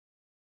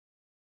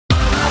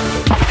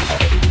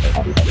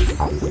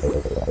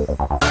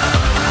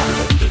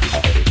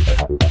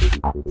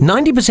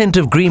90%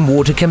 of green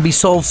water can be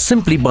solved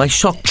simply by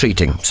shock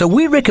treating, so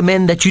we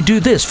recommend that you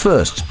do this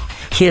first.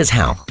 Here's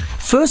how.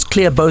 First,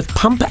 clear both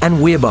pump and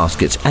weir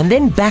baskets and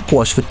then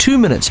backwash for 2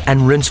 minutes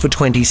and rinse for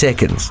 20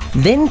 seconds.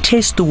 Then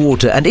test the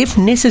water and, if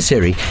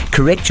necessary,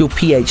 correct your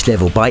pH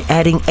level by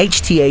adding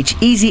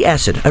HTH Easy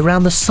Acid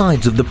around the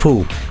sides of the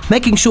pool,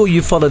 making sure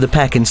you follow the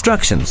pack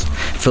instructions.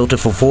 Filter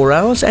for 4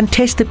 hours and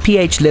test the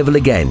pH level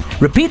again.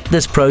 Repeat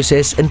this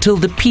process until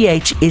the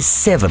pH is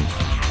 7.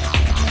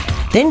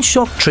 Then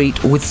shock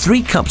treat with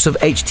 3 cups of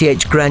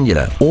HTH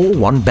granular or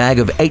 1 bag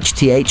of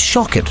HTH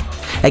Shock It,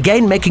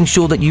 again making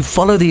sure that you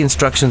follow the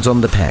instructions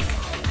on the pack.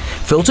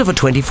 Filter for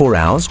 24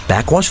 hours,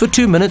 backwash for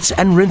 2 minutes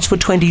and rinse for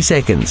 20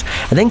 seconds,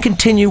 and then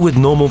continue with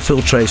normal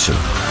filtration.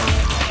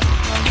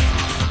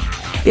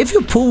 If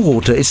your pool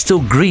water is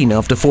still green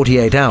after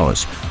 48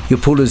 hours, your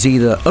pool is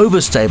either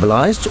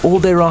overstabilized or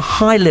there are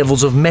high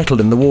levels of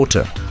metal in the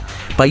water.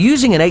 By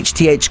using an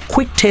HTH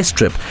quick test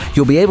strip,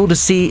 you'll be able to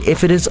see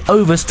if it is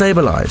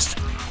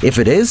overstabilized. If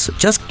it is,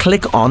 just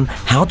click on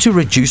How to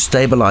Reduce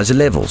Stabilizer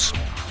Levels.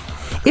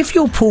 If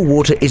your pool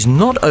water is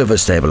not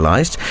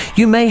overstabilized,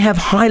 you may have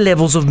high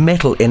levels of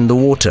metal in the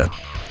water.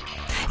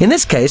 In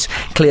this case,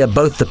 clear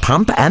both the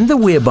pump and the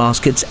weir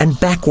baskets and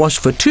backwash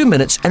for 2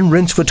 minutes and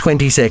rinse for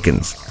 20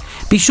 seconds.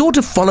 Be sure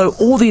to follow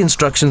all the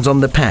instructions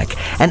on the pack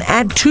and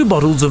add 2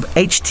 bottles of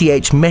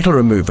HTH Metal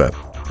Remover.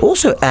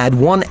 Also add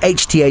 1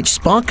 HTH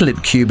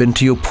Sparklet cube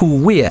into your pool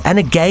weir, and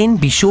again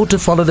be sure to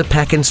follow the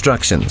pack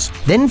instructions.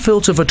 Then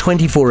filter for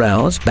 24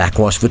 hours,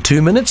 backwash for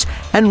 2 minutes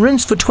and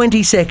rinse for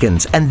 20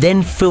 seconds, and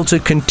then filter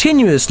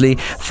continuously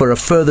for a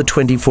further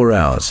 24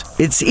 hours.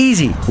 It's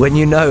easy when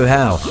you know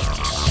how.